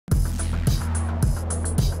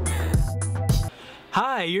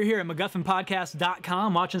Hi, you're here at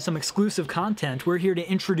MacGuffinPodcast.com watching some exclusive content. We're here to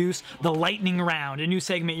introduce the Lightning Round, a new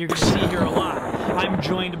segment you're going to see here a lot. I'm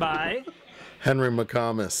joined by... Henry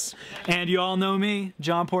McComas. And you all know me,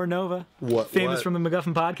 John Portnova. Famous from the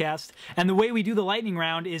MacGuffin Podcast. And the way we do the Lightning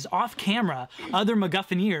Round is off camera. Other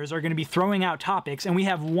MacGuffineers are going to be throwing out topics, and we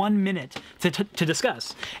have 1 minute to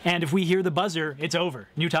discuss. And if we hear the buzzer, it's over.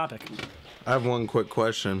 New topic. I have one quick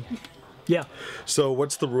question. Yeah. So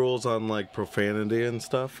what's the rules on like profanity and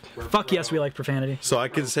stuff? Fuck yes, we like profanity. So I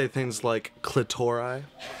can say things like clitori.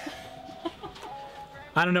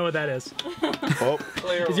 I don't know what that is. Oh,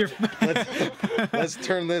 Is your... let's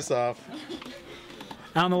turn this off.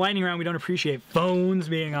 On the Lightning Round, we don't appreciate phones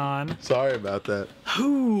being on. Sorry about that.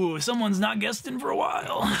 Ooh, someone's not guesting for a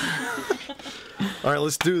while. All right,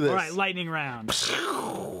 let's do this. All right, Lightning Round.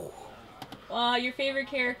 Your favorite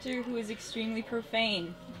character who is extremely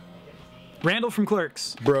profane. Randall from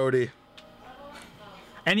Clerks. Brody.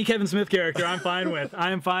 Any Kevin Smith character I'm fine with. I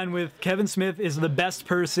am fine with. Kevin Smith is the best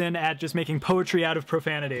person at just making poetry out of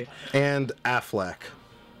profanity. And Affleck.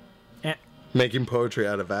 Making poetry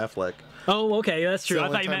out of Affleck. Oh, okay, that's true. So I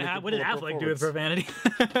thought you meant, what did Affleck do with profanity?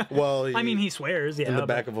 Well, I mean, he swears, yeah. In the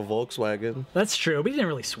back of a Volkswagen. That's true, but he didn't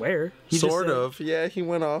really swear. He sort of, yeah, he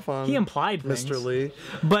went off on he implied things. Mr. Lee.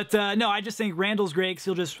 But, no, I just think Randall's great because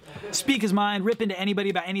he'll just speak his mind, rip into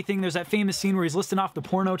anybody about anything. There's that famous scene where he's listing off the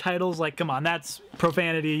porno titles. Like, come on, that's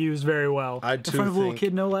profanity used very well. I in front of a little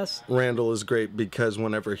kid, no less. Randall is great because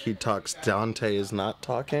whenever he talks, Dante is not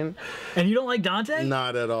talking. And you don't like Dante?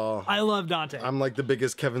 Not at all. I love Dante. I'm like the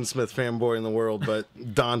biggest Kevin Smith fanboy in the world, but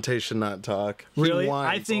Dante should not talk. Really? He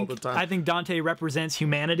whines all the time. I think Dante represents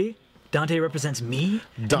humanity. Dante represents me,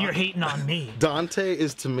 and you're hating on me. Dante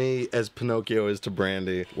is to me as Pinocchio is to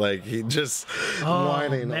Brandy. Like, he just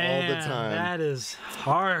whining all the time. That is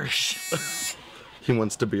harsh. He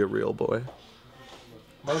wants to be a real boy.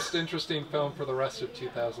 Most interesting film for the rest of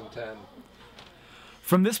 2010.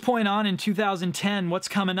 From this point on in 2010, what's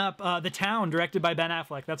coming up? The Town, directed by Ben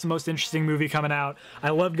Affleck. That's the most interesting movie coming out. I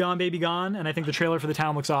love Gone Baby Gone, and I think the trailer for The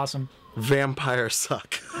Town looks awesome. Vampires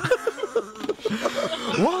suck.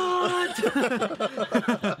 What?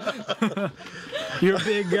 You're a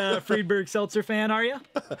big Friedberg Seltzer fan, are you?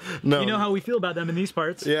 No. You know how we feel about them in these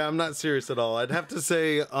parts. Yeah, I'm not serious at all. I'd have to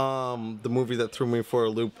say the movie that threw me for a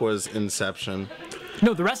loop was Inception.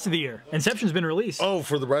 No, the rest of the year. Inception's been released. Oh,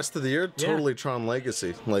 for the rest of the year? Yeah. Totally Tron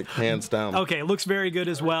Legacy, like hands down. Okay, it looks very good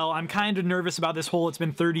as well. I'm kind of nervous about this whole, it's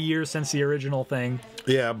been 30 years since the original thing.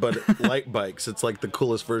 Yeah, but light bikes, it's like the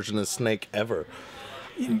coolest version of Snake ever.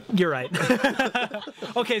 You're right.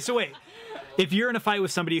 Okay, so wait. If you're in a fight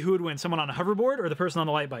with somebody, who would win? Someone on a hoverboard or the person on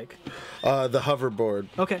the light bike? The hoverboard.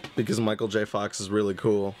 Okay. Because Michael J. Fox is really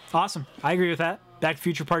cool. Awesome. I agree with that. Back to the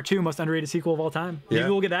Future Part 2, most underrated sequel of all time. Maybe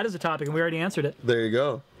we'll get that as a topic, and we already answered it. There you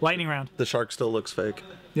go. Lightning Round. The shark still looks fake.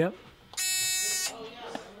 Yep.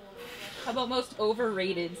 How about most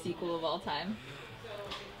overrated sequel of all time?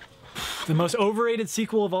 The most overrated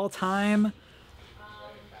sequel of all time?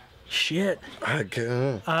 Shit. I'm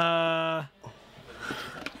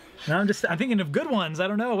thinking of good ones. I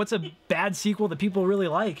don't know. What's a bad sequel that people really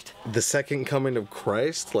liked? The Second Coming of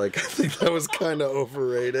Christ? Like, I think that was kind of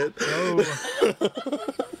overrated. Oh.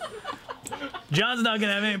 John's not going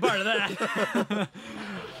to have any part of that.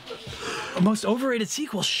 Most overrated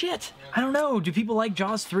sequel? Shit. I don't know. Do people like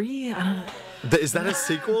Jaws 3? Is that a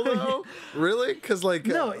sequel, though? Really? Because, like,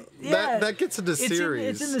 no, yeah, that gets into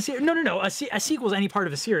series. It's in the series. No. A sequel is any part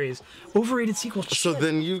of a series. Overrated sequel. Shit. So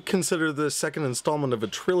then you consider the second installment of a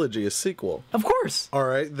trilogy a sequel? Of course. All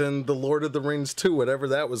right, then The Lord of the Rings 2, whatever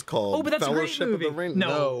that was called. Oh, but that's Fellowship a great movie. Of the Ring.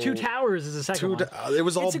 No, Two Towers is the second one. It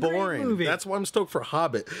was all It's a great boring. movie. That's why I'm stoked for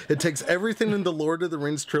Hobbit. It takes everything in the Lord of the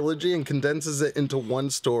Rings trilogy and condenses it into one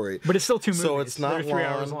story. But it's still two movies. So it's not They're 3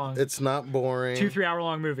 hours long. It's not boring. 2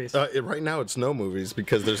 3-hour-long movies. Right now it's no movies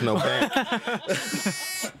because there's no bank.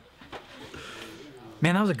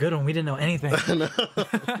 Man, that was a good one. We didn't know anything. Lightning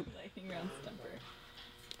round stumper.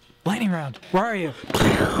 Lightning round. Where are you?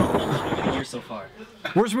 Year so far.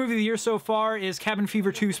 Worst movie of the year so far is Cabin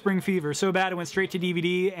Fever 2 Spring Fever. So bad it went straight to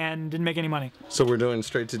DVD and didn't make any money. So we're doing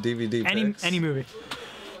straight to DVD picks. Any movie.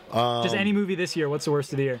 Just any movie this year. What's the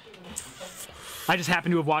worst of the year? I just happen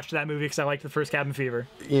to have watched that movie because I liked the first Cabin Fever.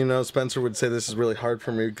 You know, Spencer would say this is really hard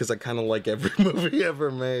for me because I kind of like every movie ever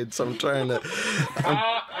made, so I'm trying to...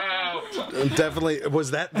 Definitely.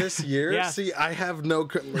 Was that this year? Yeah. See, I have no...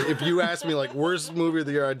 If you asked me, like, worst movie of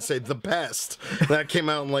the year, I'd say The Pest. That came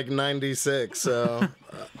out in, like, 96, so...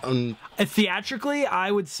 Theatrically,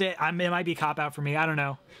 I would say it might be a cop out for me. I don't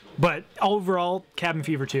know. But overall, Cabin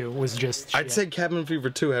Fever 2 was just I'd say Cabin Fever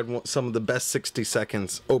 2 had some of the best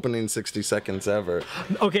opening 60 seconds ever.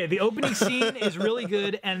 Okay, the opening scene is really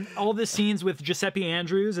good, and all the scenes with Giuseppe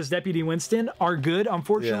Andrews as Deputy Winston are good.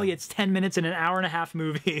 Unfortunately, it's 10 minutes in an hour-and-a-half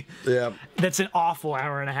movie. Yeah. That's an awful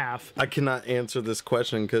hour-and-a-half. I cannot answer this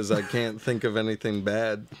question because I can't think of anything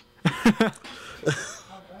bad.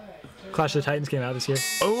 Clash of the Titans came out this year.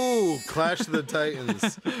 Oh, Clash of the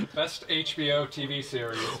Titans. Best HBO TV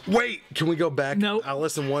series. Wait, can we go back? Nope.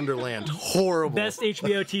 Alice in Wonderland. Horrible. Best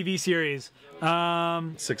HBO TV series.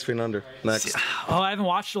 6 Feet Under. Next. Oh, I haven't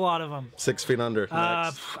watched a lot of them. 6 Feet Under.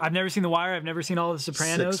 Next. I've never seen The Wire. I've never seen all of The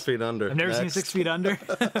Sopranos. 6 Feet Under. I've never seen Next. 6 Feet Under.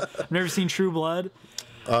 I've never seen True Blood.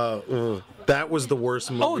 That was the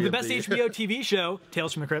worst movie. Oh, the of best year. HBO TV show,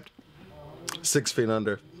 Tales from the Crypt. 6 Feet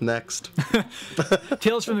Under. Next.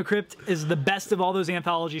 Tales from the Crypt is the best of all those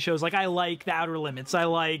anthology shows. Like, I like The Outer Limits. I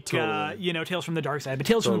like, Totally. Tales from the Dark Side. But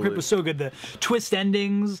Tales from the Crypt Totally. was so good. The twist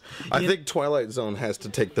endings. I think Twilight Zone has to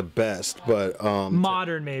take the best, but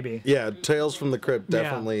Modern, maybe. yeah, Tales from the Crypt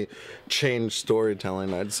definitely changed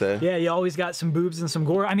storytelling, I'd say. Yeah, you always got some boobs and some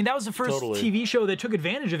gore. I mean, that was the first Totally. TV show that took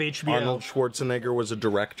advantage of HBO. Arnold Schwarzenegger was a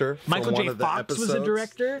director. for Michael one J. of the Fox was a episodes.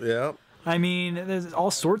 director. Yeah. I mean, there's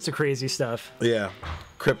all sorts of crazy stuff. Yeah.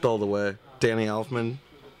 Crypt all the way. Danny Elfman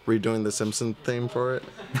redoing the Simpson theme for it.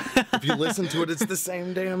 If you listen to it, it's the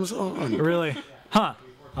same damn song. Really? Huh.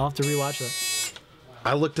 I'll have to rewatch that.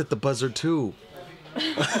 I looked at the buzzer too.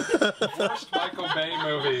 Worst Michael Bay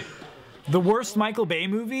movie. The worst Michael Bay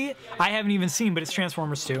movie I haven't even seen, but it's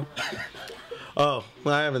Transformers 2. Oh,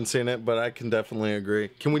 I haven't seen it, but I can definitely agree.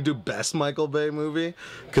 Can we do best Michael Bay movie?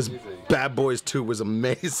 Because Bad Boys 2 was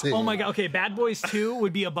amazing. Oh my god, okay, Bad Boys 2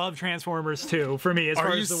 would be above Transformers 2 for me as Are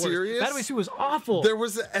far you as the serious? worst. Bad Boys 2 was awful. There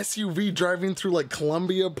was an SUV driving through like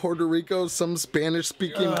Colombia, Puerto Rico, some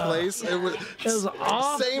Spanish-speaking place. It was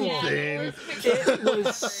awful. same thing. It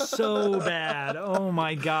was so bad. Oh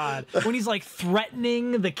my god. When he's like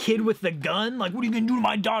threatening the kid with the gun, like, what are you gonna do to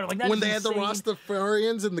my daughter? Like that. When they had the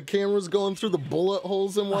Rastafarians and the cameras going through the bullet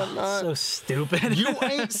holes and whatnot. So stupid. You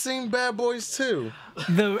ain't seen Bad Boys 2.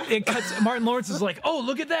 It cuts. Martin Lawrence is like, oh,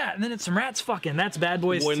 look at that, and then it's some rats fucking. That's Bad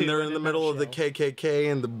Boys 2. When they're in the middle of the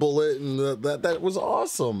KKK and the bullet and that was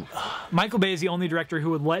awesome. Michael Bay is the only director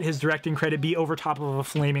who would let his directing credit be over top of a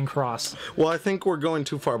flaming cross. Well, I think we're going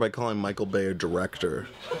too far by calling Michael Bay a director.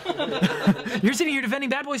 You're sitting here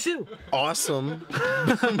defending Bad Boys 2. Awesome,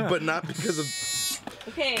 but not because of.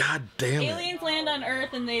 Okay. God damn it. Aliens land on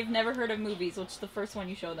Earth and they've never heard of movies. What's the first one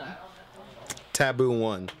you show them? Taboo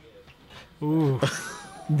 1. Ooh.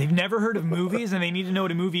 They've never heard of movies and they need to know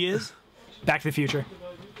what a movie is? Back to the Future.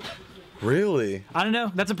 Really? I don't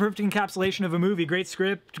know. That's a perfect encapsulation of a movie. Great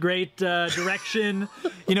script, great direction.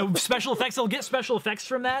 Special effects. They'll get special effects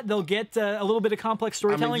from that. They'll get a little bit of complex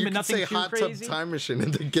storytelling, you but could nothing say too Hot crazy. Tub Time Machine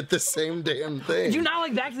and they get the same damn thing. Do you not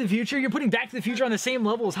like Back to the Future? You're putting Back to the Future on the same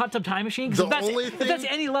level as Hot Tub Time Machine? Because if that's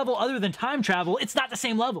any level other than time travel, it's not the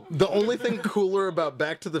same level. The only thing cooler about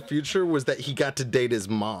Back to the Future was that he got to date his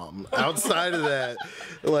mom. Outside of that,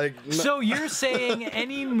 So you're saying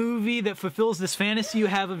any movie that fulfills this fantasy you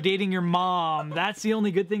have of dating your mom, that's the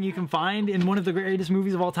only good thing you can find in one of the greatest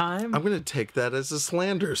movies of all time? I'm going to take that as a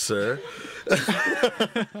slander, sir.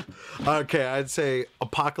 Okay, I'd say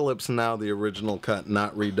Apocalypse Now, the original cut,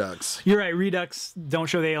 not Redux. You're right. Redux don't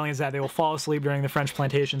show the aliens that. They will fall asleep during the French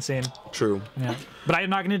plantation scene. True. Yeah. But I'm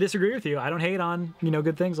not going to disagree with you. I don't hate on,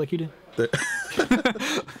 good things like you do.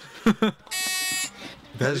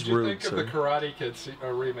 That's Did you rude, think sir. of the Karate Kid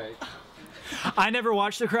remake? I never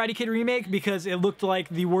watched the Karate Kid remake because it looked like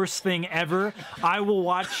the worst thing ever. I will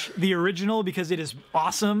watch the original because it is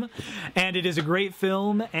awesome and it is a great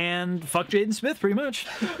film and fuck Jaden Smith pretty much.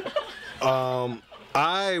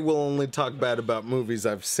 I will only talk bad about movies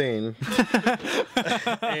I've seen.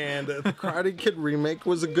 And the Karate Kid remake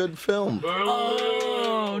was a good film.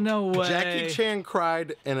 Oh, no way. Jackie Chan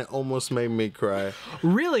cried, and it almost made me cry.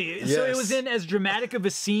 Really? Yes. So it was in as dramatic of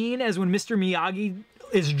a scene as when Mr. Miyagi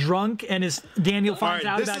is drunk and Daniel finds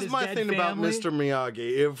out about his dead family? This is my thing about Mr.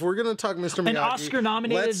 Miyagi. If we're going to talk Mr. Miyagi, an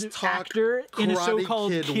Oscar-nominated let's talk actor in a Karate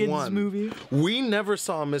so-called Kid kids 1. movie. We never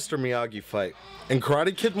saw Mr. Miyagi fight. In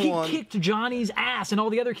Karate Kid He 1, kicked Johnny's ass and all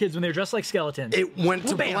the other kids when they were dressed like skeletons. it went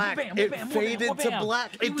to Wha-bam, black. wha-bam, It wha-bam, faded wha-bam, to wha-bam.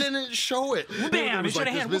 black. It didn't show it. Wha-bam, It was it like,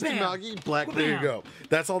 should've this had Mr. wha-bam. Miyagi, black, there you Wha-bam. go.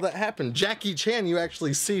 That's all that happened. Jackie Chan, you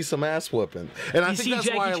actually see some ass whooping. And I You think see that's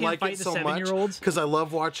Jackie why I Chan like fight it the so much. 7-year-olds? Because I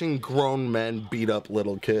love watching grown men beat up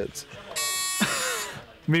little kids.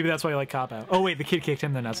 Maybe that's why you like Cop Out. Oh, wait, the kid kicked him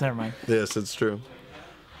in the nuts. Never mind. Yes, it's true.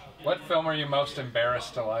 What film are you most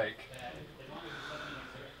embarrassed to like?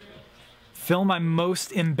 Film I'm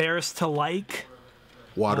most embarrassed to like.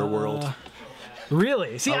 Waterworld.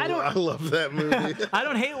 Really? See, I I love that movie.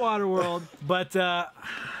 don't hate Waterworld, but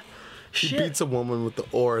He shit. beats a woman with the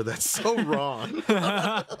oar. That's so wrong.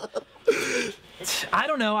 I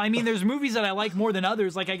don't know. I mean, there's movies that I like more than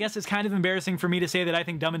others. Like, I guess it's kind of embarrassing for me to say that I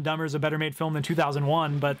think Dumb and Dumber is a better made film than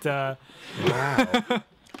 2001, but Wow.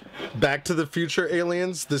 Back to the Future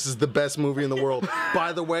aliens. This is the best movie in the world.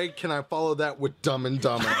 By the way, can I follow that with Dumb and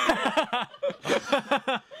Dumber?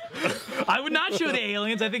 I would not show the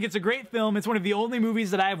aliens. I think it's a great film. It's one of the only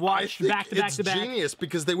movies that I have watched back to back to back. It's genius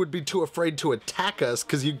because they would be too afraid to attack us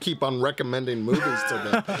because you keep on recommending movies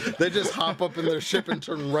to them. They just hop up in their ship and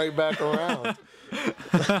turn right back around.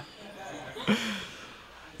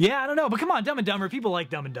 Yeah, I don't know, but come on, Dumb and Dumber. People like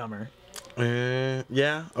Dumb and Dumber.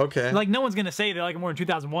 Yeah, okay. Like, no one's gonna say they like it more in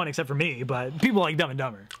 2001 except for me, but people like Dumb and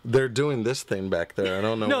Dumber. They're doing this thing back there. I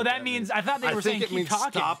don't know. No, what that means I thought they were saying think it keep means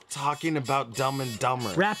talking. stop talking about Dumb and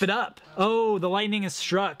Dumber. Wrap it up. Oh, the lightning is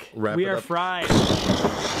struck. Wrap we it are up. fried.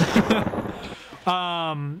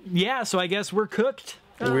 Yeah, so I guess we're cooked.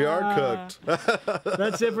 We are cooked.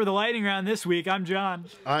 That's it for the lightning round this week. I'm John.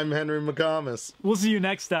 I'm Henry McComas. We'll see you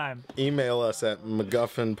next time. Email us at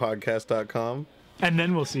MacGuffinPodcast.com. And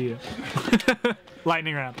then we'll see you.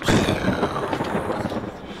 Lightning round.